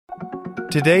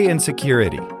Today in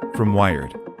Security from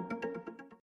Wired.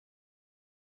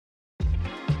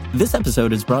 This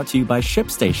episode is brought to you by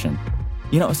ShipStation.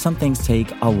 You know, some things take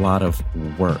a lot of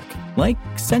work, like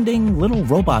sending little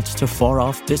robots to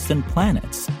far-off distant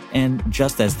planets. And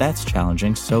just as that's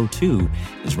challenging, so too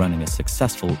is running a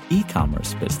successful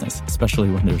e-commerce business, especially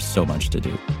when there's so much to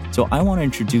do. So I want to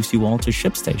introduce you all to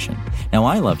ShipStation. Now,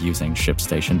 I love using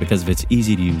ShipStation because of its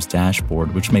easy-to-use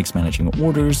dashboard, which makes managing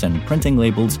orders and printing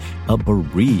labels a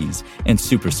breeze and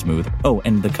super smooth. Oh,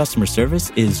 and the customer service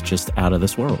is just out of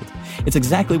this world. It's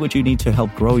exactly what you need to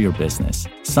help grow your business.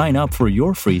 Sign up for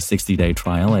your free 60-day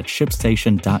trial at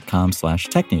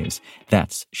shipstation.com/technews.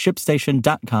 That's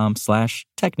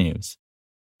shipstation.com/technews.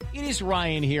 It is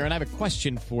Ryan here, and I have a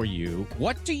question for you.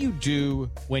 What do you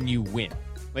do when you win?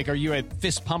 Like, are you a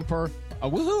fist pumper, a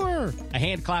woohooer, a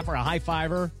hand clapper, a high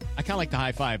fiver? I kind of like the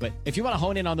high five, but if you want to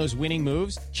hone in on those winning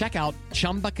moves, check out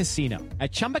Chumba Casino.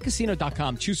 At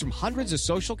ChumbaCasino.com, choose from hundreds of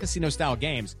social casino-style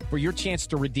games for your chance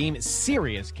to redeem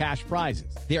serious cash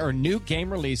prizes. There are new game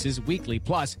releases weekly,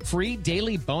 plus free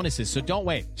daily bonuses. So don't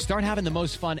wait. Start having the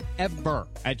most fun ever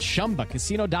at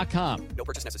ChumbaCasino.com. No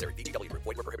purchase necessary. VGW. Void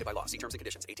where prohibited by law. See terms and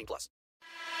conditions. 18+.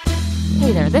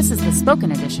 Hey there, this is the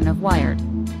spoken edition of Wired.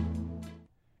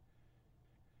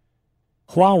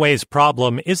 Huawei's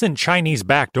problem isn't Chinese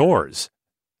backdoors.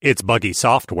 It's buggy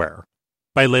software.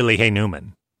 By Lily Hay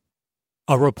Newman.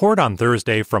 A report on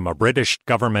Thursday from a British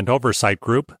government oversight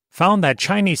group found that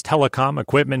Chinese telecom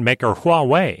equipment maker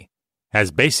Huawei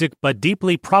has basic but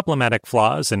deeply problematic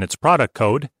flaws in its product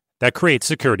code that create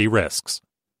security risks.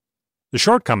 The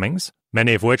shortcomings,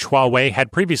 many of which Huawei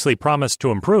had previously promised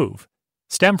to improve,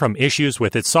 stem from issues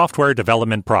with its software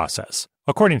development process,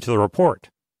 according to the report.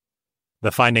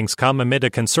 The findings come amid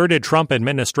a concerted Trump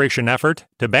administration effort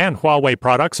to ban Huawei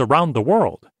products around the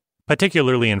world,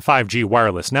 particularly in 5G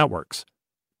wireless networks,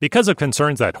 because of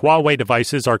concerns that Huawei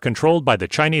devices are controlled by the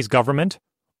Chinese government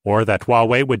or that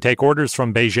Huawei would take orders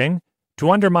from Beijing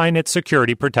to undermine its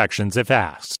security protections if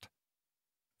asked.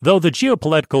 Though the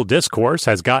geopolitical discourse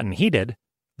has gotten heated,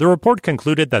 the report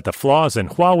concluded that the flaws in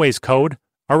Huawei's code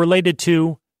are related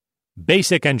to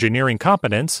basic engineering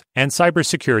competence and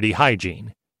cybersecurity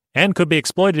hygiene, and could be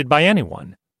exploited by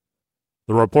anyone.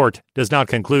 The report does not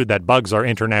conclude that bugs are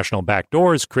international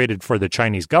backdoors created for the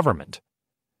Chinese government.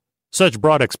 Such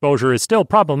broad exposure is still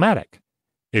problematic.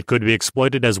 It could be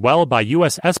exploited as well by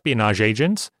U.S. espionage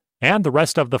agents and the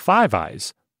rest of the Five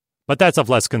Eyes, but that's of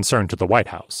less concern to the White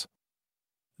House.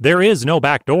 There is no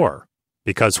backdoor,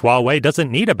 because Huawei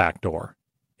doesn't need a backdoor.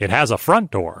 It has a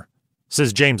front door,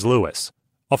 says James Lewis,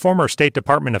 a former State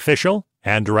Department official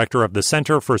and director of the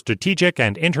Center for Strategic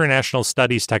and International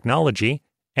Studies Technology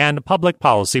and Public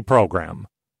Policy Program.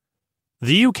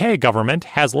 The UK government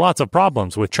has lots of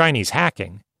problems with Chinese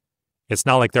hacking. It's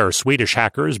not like there are Swedish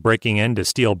hackers breaking in to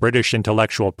steal British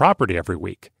intellectual property every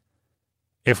week.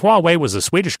 If Huawei was a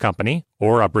Swedish company,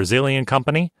 or a Brazilian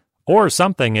company, or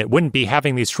something, it wouldn't be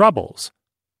having these troubles.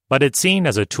 But it's seen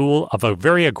as a tool of a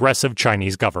very aggressive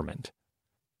Chinese government.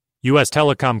 U.S.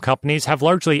 telecom companies have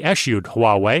largely eschewed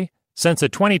Huawei since a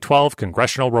 2012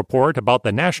 congressional report about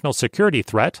the national security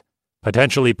threat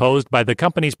potentially posed by the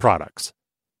company's products.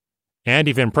 And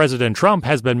even President Trump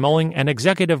has been mulling an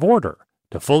executive order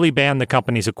to fully ban the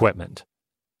company's equipment.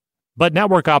 But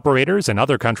network operators in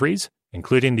other countries,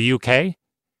 including the UK,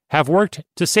 have worked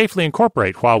to safely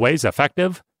incorporate Huawei's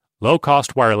effective,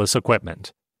 low-cost wireless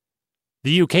equipment.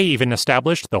 The UK even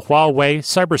established the Huawei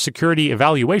Cybersecurity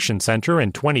Evaluation Center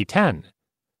in 2010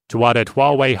 to audit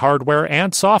Huawei hardware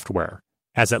and software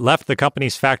as it left the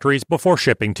company's factories before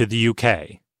shipping to the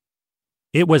UK.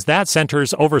 It was that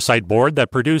center's oversight board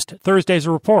that produced Thursday's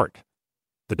report.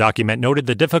 The document noted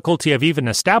the difficulty of even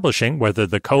establishing whether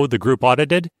the code the group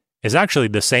audited is actually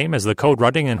the same as the code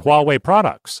running in Huawei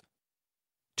products.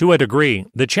 To a degree,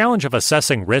 the challenge of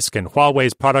assessing risk in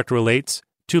Huawei's product relates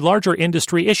to larger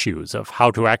industry issues of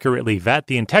how to accurately vet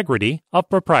the integrity of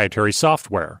proprietary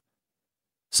software.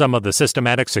 Some of the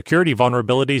systematic security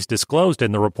vulnerabilities disclosed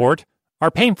in the report are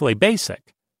painfully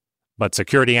basic, but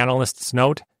security analysts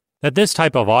note that this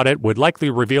type of audit would likely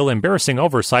reveal embarrassing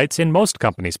oversights in most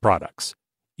companies' products,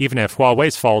 even if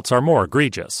Huawei's faults are more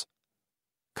egregious.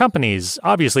 Companies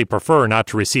obviously prefer not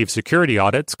to receive security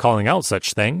audits calling out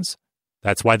such things.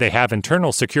 That's why they have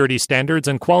internal security standards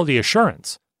and quality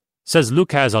assurance, says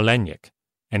Lukasz Olenik,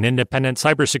 an independent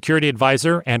cybersecurity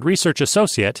advisor and research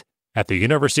associate at the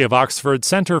University of Oxford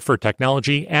Center for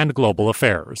Technology and Global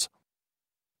Affairs.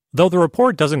 Though the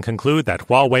report doesn't conclude that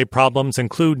Huawei problems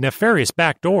include nefarious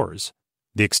backdoors,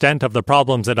 the extent of the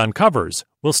problems it uncovers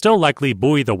will still likely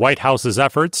buoy the White House's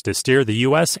efforts to steer the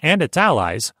U.S. and its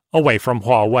allies away from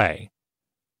Huawei.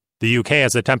 The UK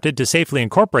has attempted to safely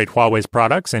incorporate Huawei's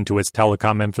products into its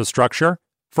telecom infrastructure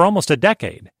for almost a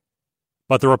decade,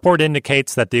 but the report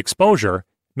indicates that the exposure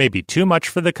may be too much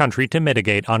for the country to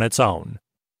mitigate on its own.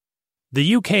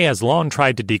 The UK has long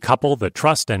tried to decouple the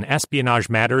trust and espionage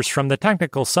matters from the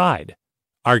technical side,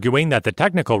 arguing that the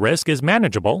technical risk is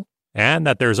manageable and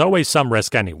that there's always some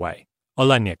risk anyway,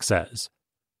 Olenek says.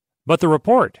 But the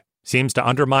report seems to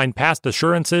undermine past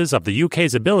assurances of the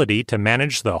UK's ability to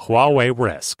manage the Huawei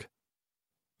risk.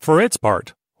 For its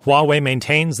part, Huawei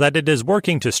maintains that it is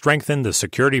working to strengthen the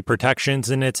security protections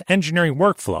in its engineering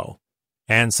workflow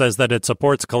and says that it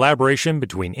supports collaboration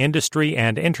between industry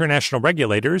and international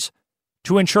regulators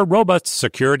to ensure robust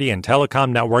security in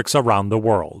telecom networks around the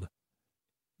world.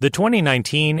 The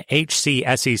 2019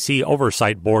 HCSEC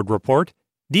Oversight Board report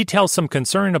details some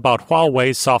concern about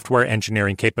Huawei's software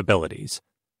engineering capabilities,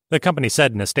 the company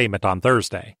said in a statement on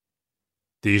Thursday.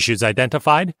 The issues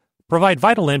identified provide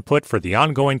vital input for the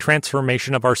ongoing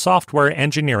transformation of our software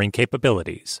engineering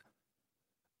capabilities.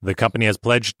 The company has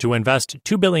pledged to invest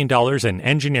 $2 billion in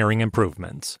engineering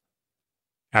improvements.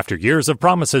 After years of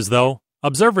promises, though,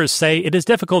 observers say it is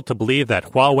difficult to believe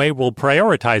that Huawei will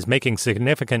prioritize making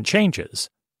significant changes,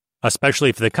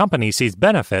 especially if the company sees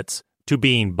benefits to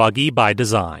being buggy by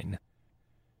design.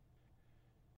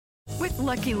 With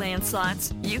Lucky Land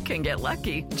Slots, you can get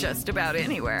lucky just about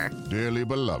anywhere. Dearly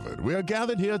beloved, we are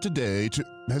gathered here today to...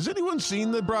 Has anyone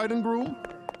seen the bride and groom?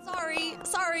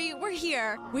 Sorry, we're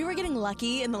here. We were getting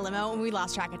lucky in the limo and we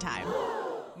lost track of time.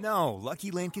 No,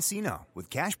 Lucky Land Casino, with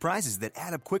cash prizes that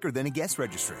add up quicker than a guest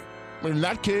registry. In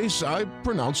that case, I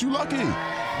pronounce you lucky.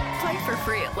 Play for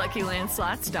free at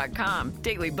LuckyLandSlots.com.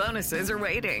 Daily bonuses are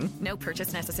waiting. No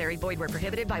purchase necessary. Void where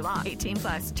prohibited by law.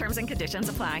 18+. Terms and conditions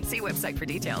apply. See website for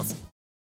details.